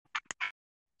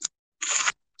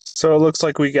So it looks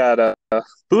like we got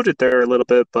booted there a little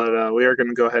bit, but we are going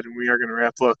to go ahead and we are going to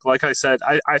wrap. Look, like I said,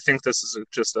 I think this is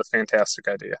just a fantastic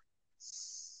idea.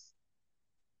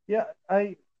 Yeah,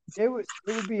 it would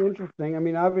be interesting. I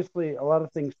mean, obviously, a lot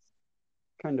of things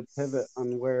kind of pivot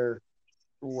on where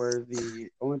the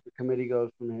Olympic Committee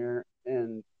goes from here,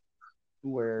 and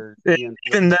where And the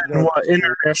even NCAA then, goes what from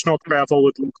here. international travel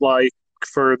would look like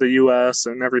for the U.S.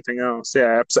 and everything else.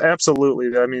 Yeah,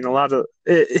 absolutely. I mean, a lot of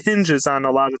it hinges on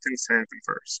a lot of things to happen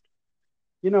first.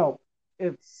 You know,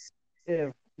 if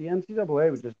if the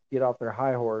NCAA would just get off their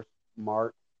high horse,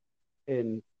 Mark,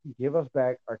 and give us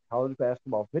back our college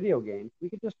basketball video games, we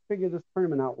could just figure this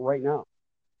tournament out right now.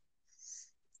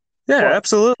 Yeah, But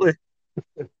absolutely.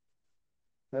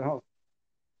 I don't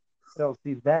I don't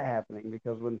see that happening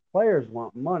because when players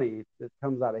want money that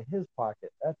comes out of his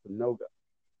pocket, that's a no go.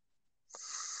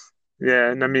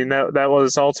 Yeah, and I mean that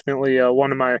was ultimately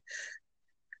one of my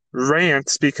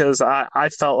rants because I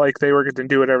felt like they were going to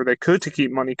do whatever they could to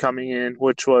keep money coming in,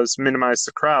 which was minimize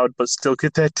the crowd, but still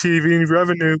get that TV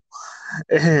revenue.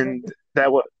 And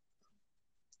that was,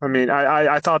 I mean,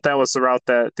 I thought that was the route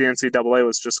that the NCAA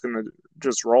was just going to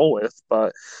just roll with.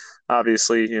 But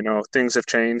obviously, things have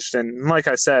changed. And like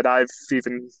I said, I've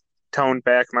even toned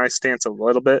back my stance a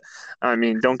little bit. I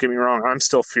mean, don't get me wrong, I'm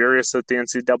still furious that the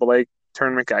NCAA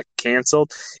tournament got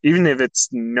canceled, even if it's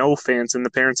no fans and the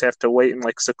parents have to wait in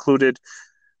like secluded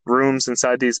rooms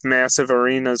inside these massive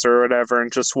arenas or whatever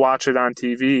and just watch it on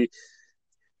TV,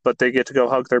 but they get to go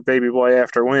hug their baby boy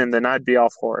after win, then I'd be all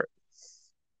for it.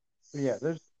 Yeah,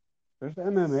 there's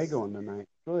MMA going tonight.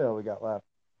 That's really all we got left.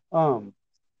 Um,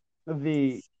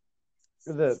 the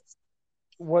the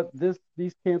what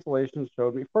these cancellations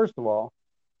showed me. First of all,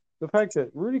 the fact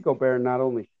that Rudy Gobert not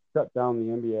only shut down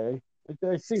the NBA,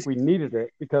 I think we needed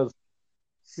it because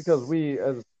we,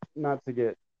 as not to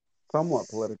get somewhat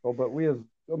political, but we as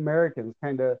Americans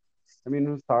kind of, I mean,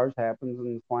 when SARS happens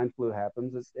and swine flu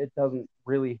happens, it doesn't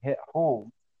really hit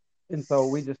home, and so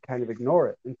we just kind of ignore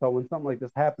it. And so when something like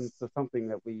this happens to something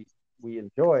that we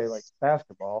enjoy, like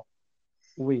basketball,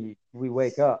 we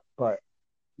wake up. But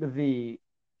the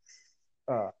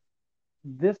uh,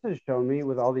 this has shown me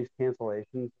with all these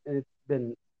cancellations, and it's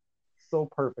been so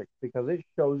perfect because it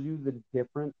shows you the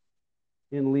difference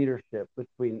in leadership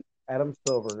between Adam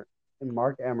Silver and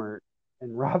Mark Emmert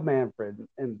and Rob Manfred.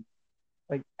 And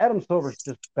like Adam Silver's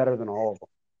just better than all of them.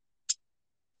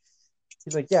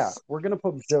 He's like, yeah, we're gonna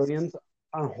put billions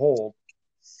on hold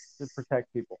to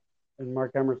protect people. And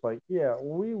Mark Emmert's like, yeah,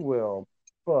 we will,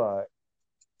 but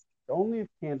only if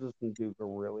Kansas and Duke are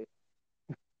really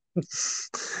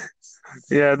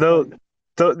Yeah, like,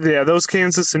 those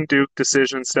Kansas and Duke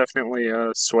decisions definitely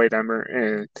swayed Emmer,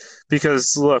 and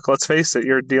because look, let's face it,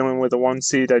 you're dealing with a one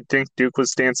seed. I think Duke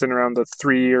was dancing around the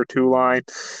 3 or 2 line.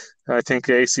 I think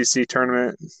the ACC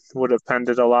tournament would have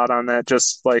pended a lot on that,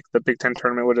 just like the Big Ten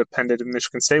tournament would have pended if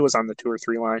Michigan State was on the 2 or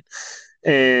 3 line.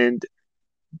 And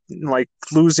like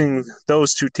losing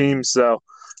those two teams, though,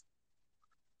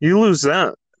 you lose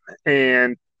them,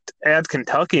 and add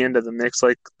Kentucky into the mix.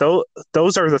 Like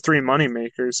those are the three money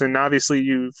makers, and obviously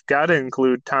you've got to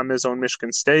include Tom Izzo and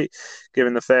Michigan State,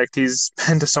 given the fact he's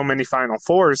been to so many Final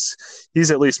Fours.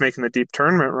 He's at least making the deep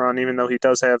tournament run, even though he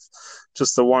does have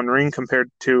just the one ring compared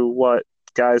to what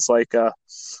guys like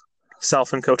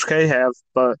Self and Coach K have.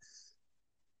 But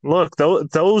look,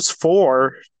 those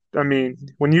four. I mean,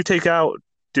 when you take out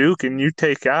Duke and you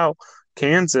take out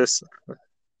Kansas,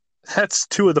 that's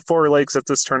two of the four legs that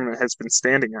this tournament has been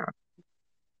standing on.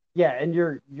 yeah, and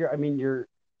you're I mean you're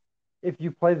if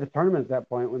you play the tournament at that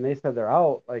point when they said they're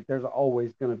out, like there's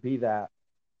always gonna be that,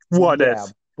 What yeah,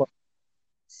 if? but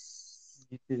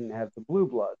you didn't have the blue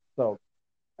blood. So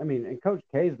I mean, and Coach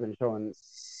K's been showing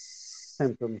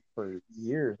symptoms for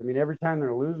years. I mean, every time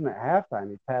they're losing at halftime,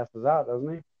 he passes out,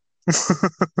 doesn't he?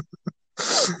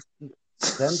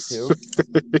 Them two.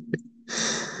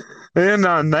 And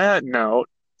on that note,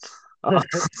 uh,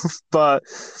 but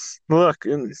look,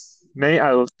 Nate,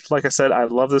 like I said, I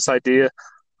love this idea.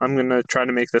 I'm gonna try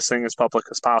to make this thing as public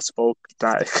as possible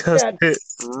because Yeah.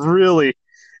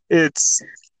 it's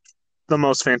the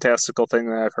most fantastical thing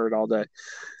that I've heard all day.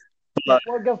 Yeah. But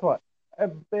Well, guess what?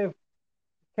 If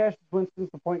Cassius Winston's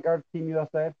the point guard of Team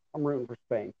USA, I'm rooting for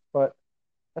Spain. But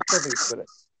I still think it's good.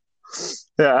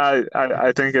 yeah,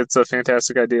 I think it's a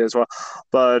fantastic idea as well.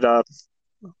 But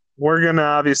we're gonna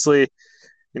obviously,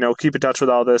 keep in touch with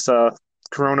all this.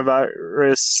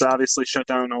 Coronavirus obviously shut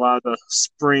down a lot of the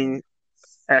spring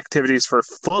activities for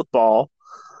football,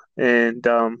 and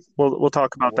we'll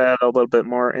talk about Work. that a little bit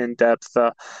more in depth.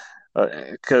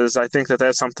 because I think that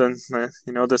that's something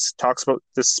this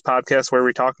podcast where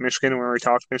we talk Michigan, where we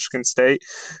talk Michigan State,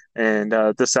 and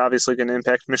this is obviously going to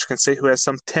impact Michigan State, who has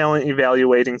some talent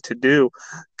evaluating to do,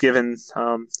 given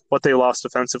what they lost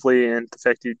offensively and the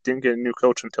fact you didn't get a new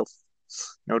coach until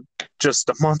just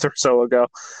a month or so ago.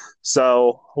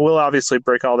 So we'll obviously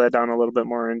break all that down a little bit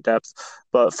more in depth.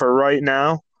 But for right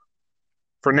now,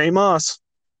 for Nate Moss,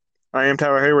 I am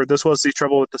Tyler Hayward. This was the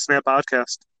Trouble with the Snap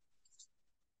podcast.